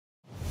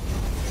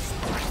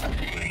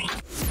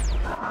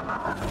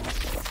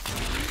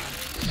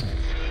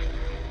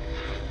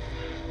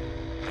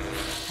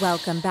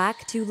Welcome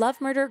back to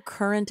Love Murder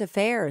Current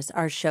Affairs,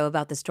 our show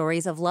about the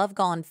stories of love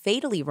gone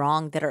fatally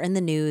wrong that are in the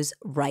news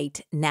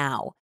right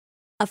now.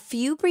 A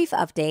few brief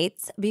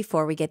updates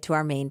before we get to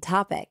our main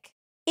topic.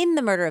 In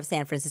the murder of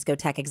San Francisco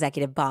tech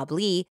executive Bob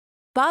Lee,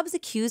 Bob's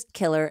accused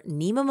killer,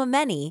 Nima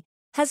Momeni,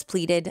 has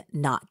pleaded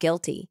not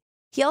guilty.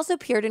 He also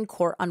appeared in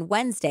court on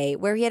Wednesday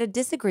where he had a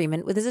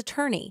disagreement with his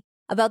attorney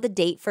about the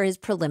date for his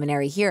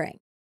preliminary hearing.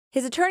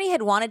 His attorney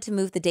had wanted to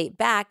move the date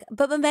back,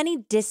 but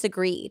Momeni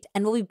disagreed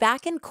and will be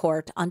back in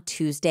court on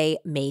Tuesday,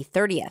 May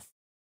 30th.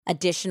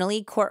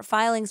 Additionally, court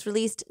filings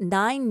released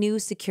 9 new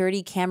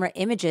security camera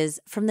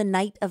images from the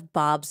night of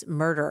Bob's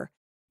murder,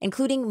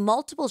 including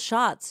multiple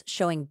shots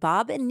showing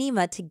Bob and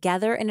Nima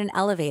together in an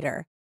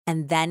elevator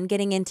and then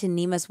getting into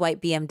Nima's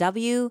white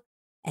BMW,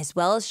 as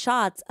well as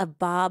shots of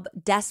Bob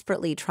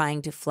desperately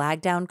trying to flag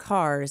down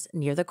cars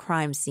near the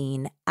crime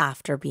scene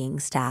after being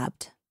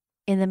stabbed.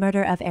 In the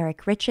murder of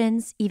Eric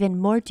Richins, even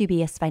more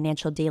dubious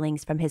financial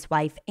dealings from his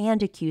wife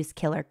and accused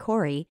killer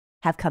Corey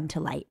have come to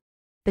light.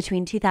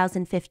 Between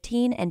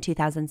 2015 and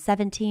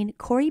 2017,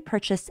 Corey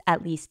purchased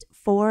at least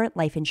 4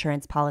 life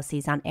insurance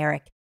policies on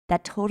Eric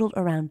that totaled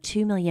around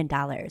 $2 million.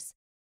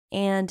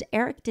 And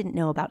Eric didn't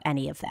know about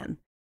any of them.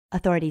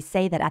 Authorities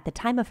say that at the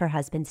time of her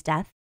husband's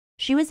death,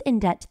 she was in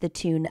debt to the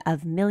tune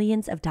of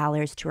millions of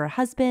dollars to her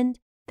husband,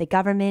 the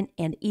government,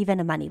 and even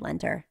a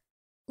moneylender.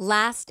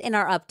 Last in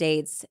our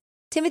updates,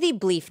 Timothy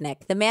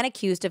Bleefnick, the man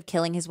accused of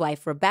killing his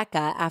wife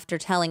Rebecca after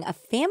telling a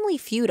Family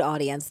Feud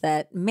audience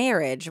that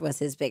marriage was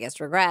his biggest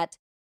regret,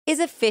 is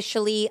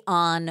officially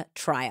on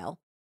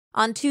trial.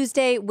 On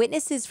Tuesday,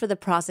 witnesses for the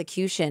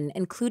prosecution,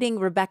 including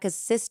Rebecca's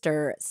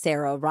sister,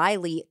 Sarah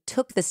Riley,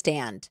 took the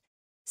stand.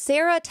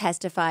 Sarah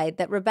testified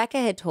that Rebecca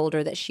had told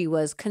her that she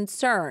was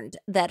concerned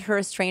that her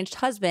estranged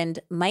husband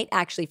might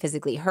actually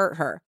physically hurt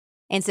her.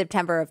 In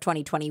September of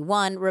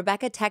 2021,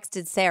 Rebecca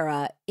texted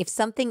Sarah, "If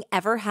something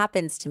ever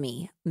happens to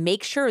me,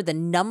 make sure the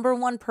number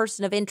one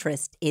person of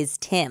interest is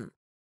Tim.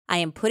 I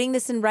am putting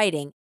this in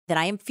writing that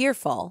I am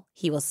fearful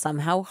he will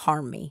somehow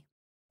harm me."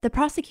 The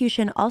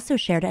prosecution also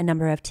shared a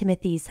number of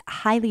Timothy's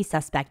highly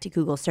suspect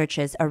Google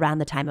searches around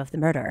the time of the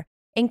murder,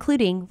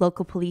 including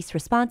local police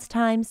response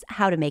times,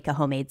 how to make a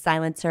homemade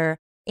silencer,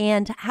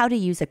 and how to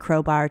use a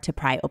crowbar to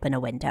pry open a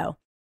window.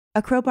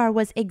 A crowbar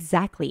was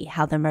exactly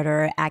how the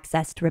murderer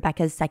accessed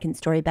Rebecca's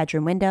second-story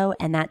bedroom window,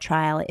 and that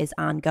trial is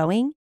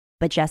ongoing.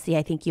 But Jessie,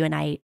 I think you and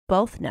I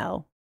both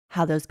know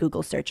how those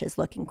Google searches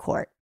look in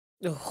court.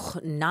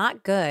 Ugh,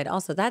 not good.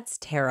 Also, that's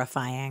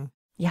terrifying.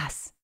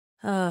 Yes.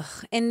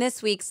 In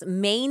this week's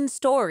main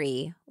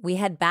story, we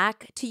head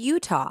back to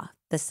Utah,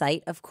 the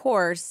site, of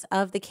course,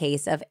 of the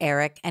case of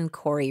Eric and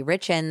Corey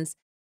Richins,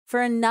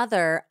 for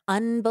another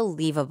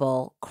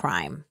unbelievable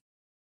crime.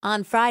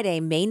 On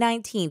Friday, May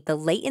 19th, the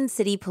Layton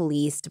City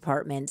Police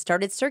Department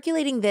started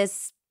circulating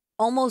this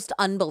almost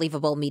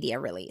unbelievable media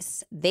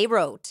release. They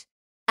wrote,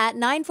 at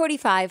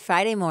 9:45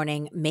 Friday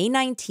morning, May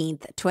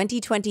 19th,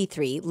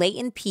 2023,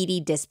 Layton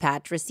PD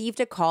Dispatch received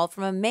a call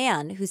from a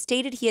man who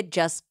stated he had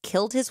just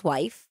killed his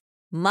wife,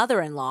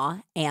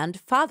 mother-in-law, and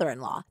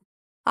father-in-law.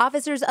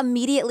 Officers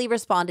immediately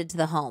responded to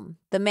the home.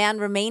 The man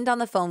remained on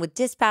the phone with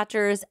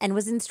dispatchers and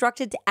was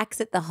instructed to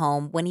exit the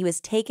home when he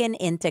was taken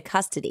into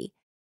custody.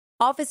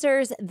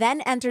 Officers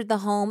then entered the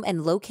home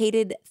and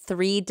located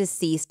 3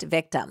 deceased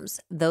victims.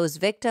 Those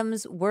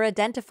victims were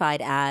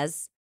identified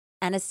as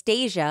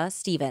Anastasia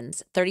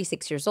Stevens,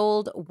 36 years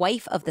old,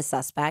 wife of the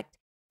suspect,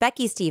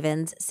 Becky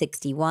Stevens,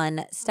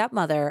 61,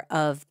 stepmother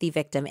of the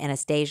victim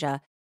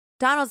Anastasia,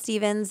 Donald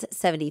Stevens,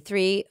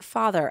 73,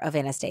 father of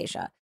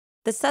Anastasia.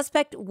 The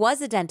suspect was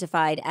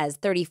identified as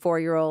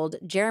 34-year-old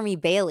Jeremy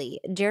Bailey.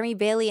 Jeremy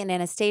Bailey and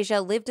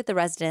Anastasia lived at the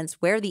residence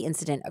where the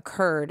incident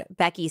occurred.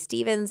 Becky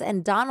Stevens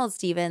and Donald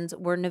Stevens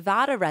were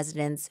Nevada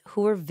residents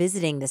who were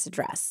visiting this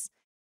address.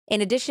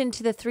 In addition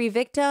to the 3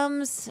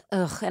 victims,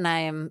 and I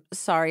am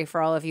sorry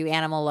for all of you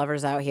animal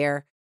lovers out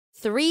here,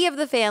 3 of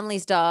the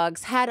family's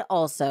dogs had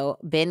also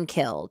been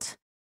killed.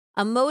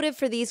 A motive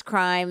for these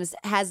crimes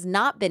has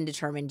not been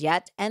determined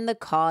yet, and the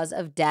cause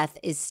of death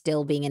is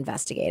still being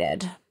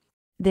investigated.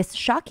 This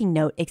shocking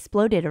note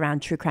exploded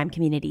around true crime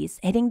communities,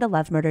 hitting the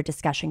Love Murder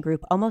discussion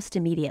group almost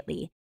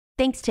immediately.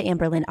 Thanks to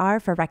Amberlynn R.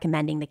 for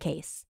recommending the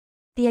case.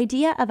 The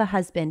idea of a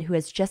husband who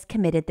has just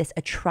committed this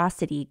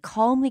atrocity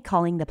calmly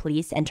calling the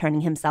police and turning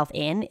himself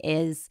in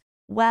is,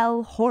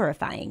 well,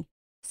 horrifying.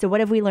 So what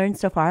have we learned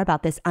so far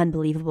about this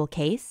unbelievable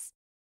case?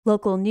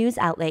 Local news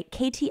outlet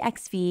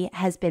KTXV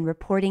has been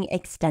reporting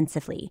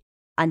extensively.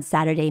 On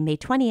Saturday, May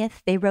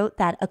 20th, they wrote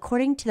that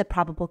according to the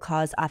probable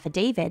cause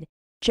affidavit,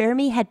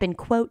 Jeremy had been,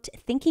 quote,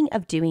 thinking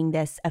of doing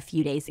this a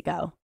few days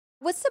ago.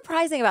 What's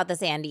surprising about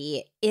this,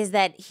 Andie, is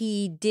that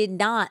he did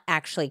not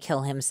actually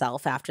kill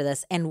himself after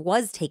this and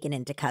was taken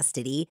into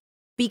custody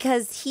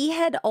because he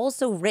had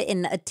also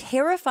written a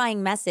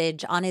terrifying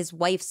message on his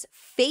wife's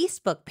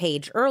Facebook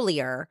page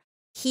earlier.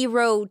 He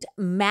wrote,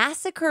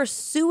 "Massacre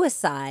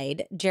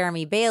suicide.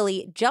 Jeremy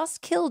Bailey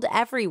just killed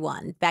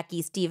everyone.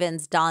 Becky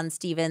Stevens, Don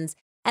Stevens,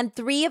 and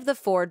 3 of the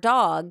 4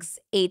 dogs,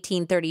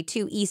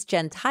 1832 East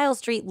Gentile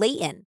Street,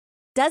 Layton.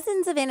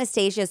 Dozens of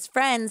Anastasia's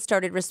friends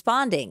started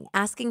responding,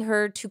 asking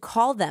her to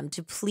call them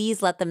to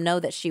please let them know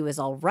that she was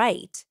all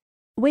right.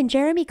 When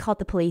Jeremy called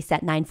the police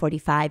at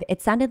 9:45,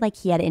 it sounded like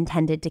he had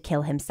intended to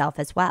kill himself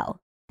as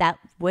well. That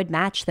would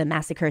match the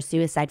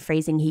massacre-suicide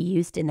phrasing he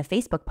used in the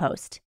Facebook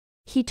post.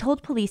 He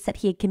told police that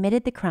he had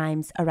committed the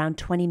crimes around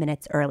 20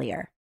 minutes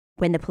earlier.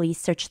 When the police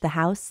searched the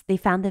house, they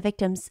found the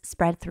victims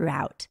spread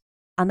throughout.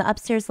 On the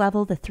upstairs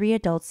level, the 3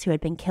 adults who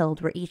had been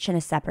killed were each in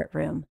a separate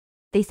room.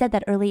 They said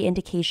that early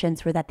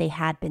indications were that they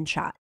had been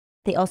shot.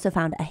 They also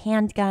found a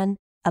handgun,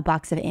 a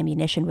box of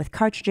ammunition with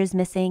cartridges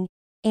missing,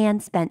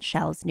 and spent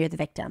shells near the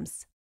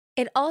victims.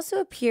 It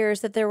also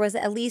appears that there was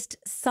at least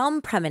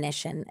some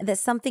premonition that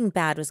something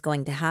bad was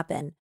going to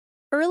happen.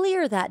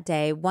 Earlier that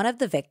day, one of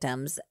the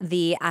victims,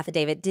 the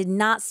affidavit did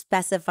not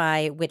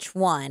specify which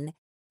one,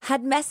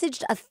 had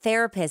messaged a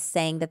therapist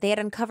saying that they had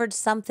uncovered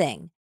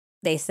something.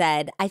 They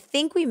said, "I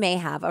think we may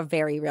have a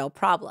very real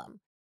problem.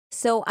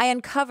 So I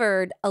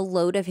uncovered a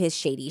load of his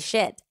shady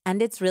shit,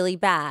 and it's really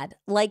bad,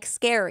 like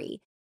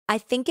scary. I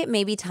think it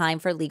may be time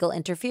for legal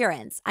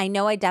interference. I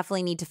know I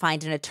definitely need to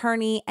find an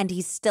attorney, and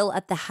he's still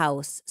at the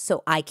house,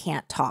 so I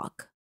can't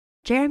talk."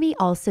 Jeremy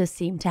also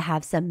seemed to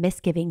have some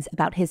misgivings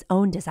about his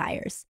own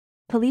desires.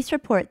 Police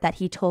report that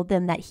he told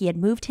them that he had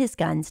moved his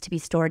guns to be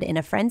stored in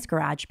a friend's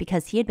garage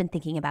because he had been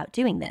thinking about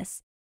doing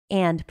this,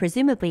 and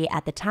presumably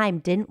at the time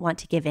didn't want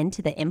to give in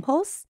to the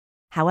impulse.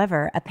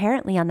 However,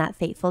 apparently on that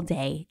fateful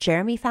day,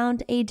 Jeremy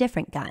found a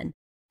different gun,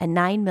 a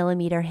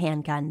 9mm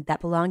handgun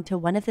that belonged to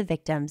one of the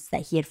victims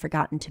that he had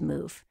forgotten to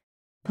move.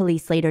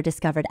 Police later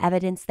discovered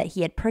evidence that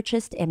he had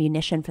purchased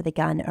ammunition for the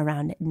gun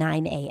around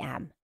 9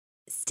 a.m.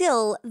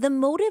 Still, the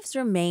motives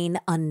remain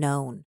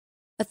unknown.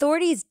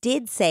 Authorities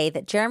did say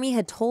that Jeremy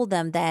had told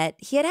them that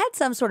he had had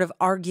some sort of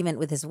argument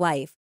with his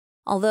wife,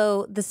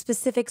 although the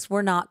specifics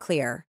were not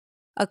clear.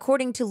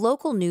 According to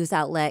local news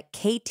outlet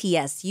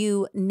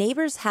KTSU,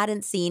 neighbors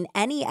hadn't seen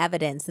any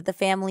evidence that the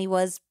family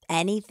was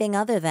anything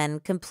other than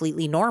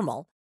completely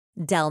normal.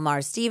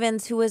 Delmar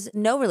Stevens, who was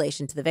no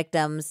relation to the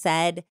victims,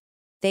 said,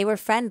 "They were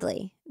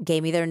friendly,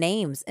 gave me their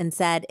names, and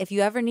said, if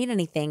you ever need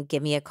anything,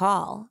 give me a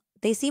call.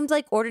 They seemed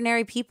like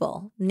ordinary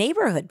people,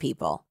 neighborhood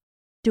people."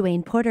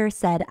 Dwayne Porter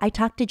said, "I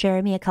talked to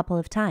Jeremy a couple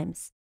of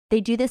times.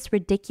 They do this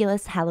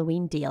ridiculous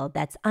Halloween deal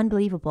that's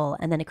unbelievable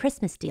and then a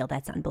Christmas deal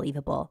that's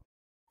unbelievable."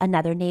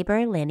 Another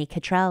neighbor, Lanny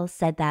Cottrell,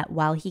 said that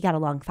while he got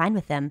along fine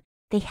with them,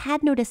 they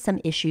had noticed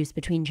some issues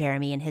between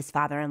Jeremy and his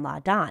father-in-law,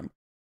 Don.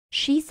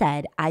 She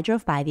said, "I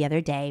drove by the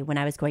other day when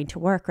I was going to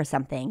work or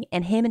something,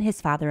 and him and his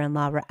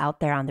father-in-law were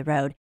out there on the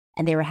road,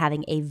 and they were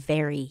having a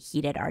very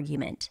heated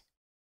argument."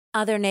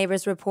 Other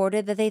neighbors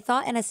reported that they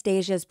thought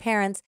Anastasia's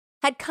parents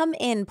had come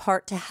in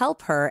part to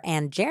help her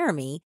and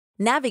Jeremy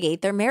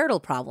navigate their marital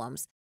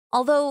problems,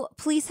 although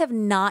police have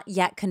not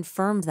yet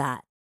confirmed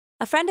that.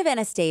 A friend of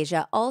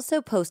Anastasia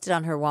also posted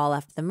on her wall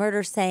after the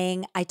murder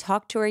saying, "I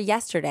talked to her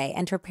yesterday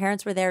and her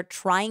parents were there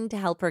trying to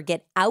help her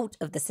get out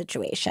of the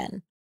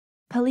situation."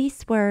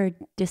 Police were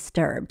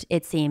disturbed,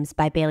 it seems,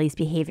 by Bailey's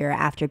behavior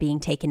after being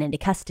taken into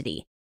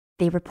custody.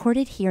 They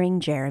reported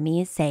hearing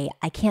Jeremy say,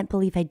 "I can't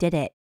believe I did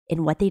it,"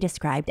 in what they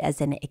described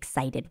as an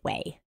excited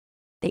way.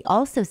 They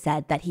also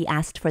said that he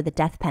asked for the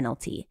death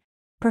penalty,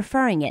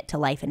 preferring it to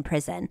life in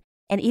prison,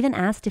 and even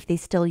asked if they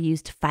still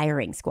used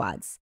firing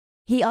squads.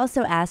 He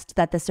also asked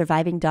that the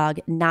surviving dog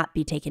not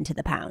be taken to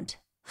the pound.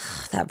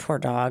 That poor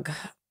dog.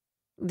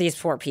 These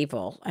poor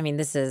people. I mean,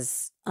 this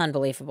is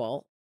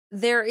unbelievable.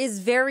 There is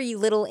very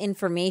little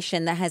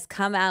information that has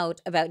come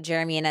out about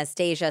Jeremy and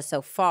Anastasia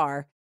so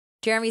far.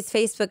 Jeremy's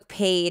Facebook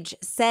page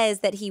says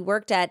that he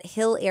worked at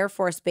Hill Air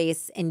Force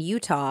Base in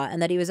Utah and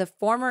that he was a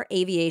former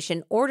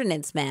aviation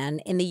ordnance man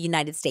in the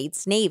United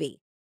States Navy.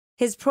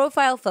 His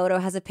profile photo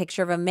has a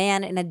picture of a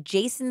man in a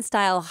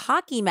Jason-style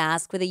hockey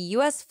mask with a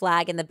U.S.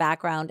 flag in the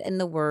background and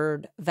the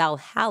word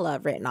Valhalla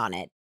written on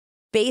it.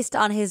 Based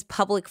on his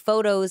public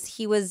photos,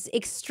 he was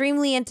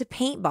extremely into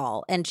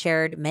paintball and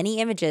shared many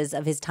images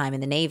of his time in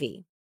the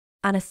Navy.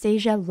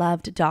 Anastasia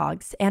loved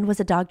dogs and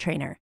was a dog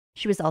trainer.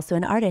 She was also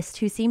an artist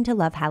who seemed to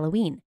love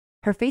Halloween.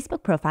 Her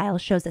Facebook profile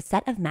shows a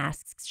set of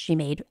masks she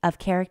made of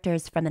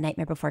characters from The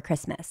Nightmare Before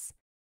Christmas.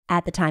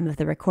 At the time of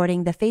the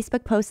recording, the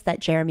Facebook post that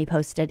Jeremy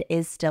posted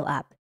is still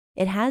up.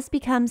 It has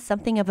become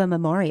something of a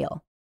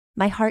memorial.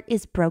 "My heart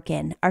is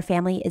broken. Our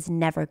family is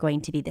never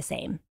going to be the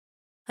same."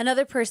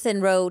 Another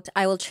person wrote,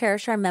 "I will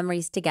cherish our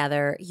memories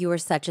together. You are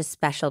such a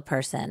special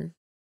person."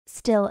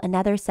 Still,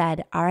 another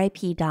said,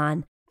 "R.I.P.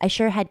 Don. I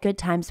sure had good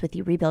times with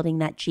you rebuilding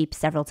that Jeep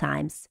several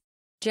times."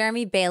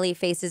 Jeremy Bailey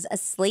faces a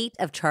slate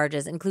of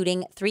charges,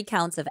 including 3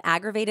 counts of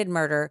aggravated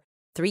murder,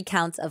 3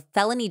 counts of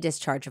felony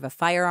discharge of a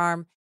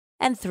firearm,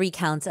 and 3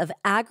 counts of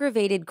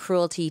aggravated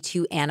cruelty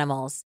to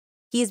animals.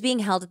 He is being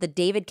held at the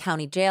David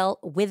County Jail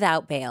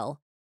without bail.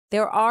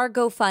 There are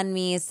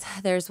GoFundMes.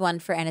 There's one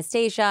for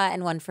Anastasia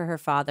and one for her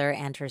father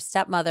and her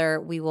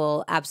stepmother. We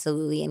will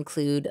absolutely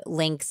include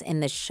links in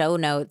the show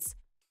notes.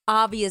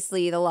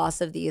 Obviously, the loss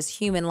of these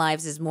human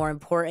lives is more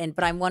important,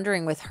 but I'm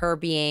wondering with her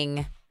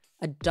being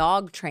a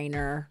dog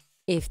trainer,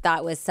 if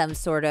that was some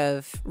sort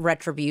of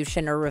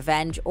retribution or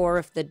revenge, or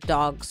if the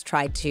dogs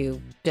tried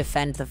to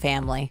defend the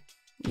family.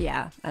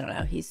 Yeah, I don't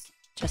know. He's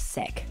just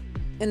sick.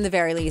 In the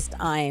very least,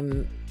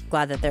 I'm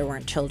glad that there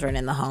weren't children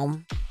in the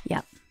home.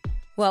 Yep.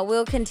 Well,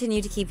 we'll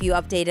continue to keep you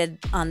updated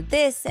on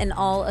this and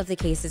all of the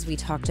cases we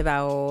talked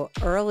about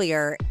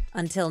earlier.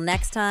 Until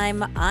next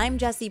time, I'm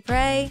Jessie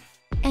Prey.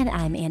 And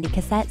I'm Andie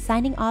Cassette,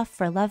 signing off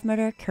for Love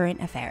Murder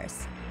Current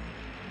Affairs.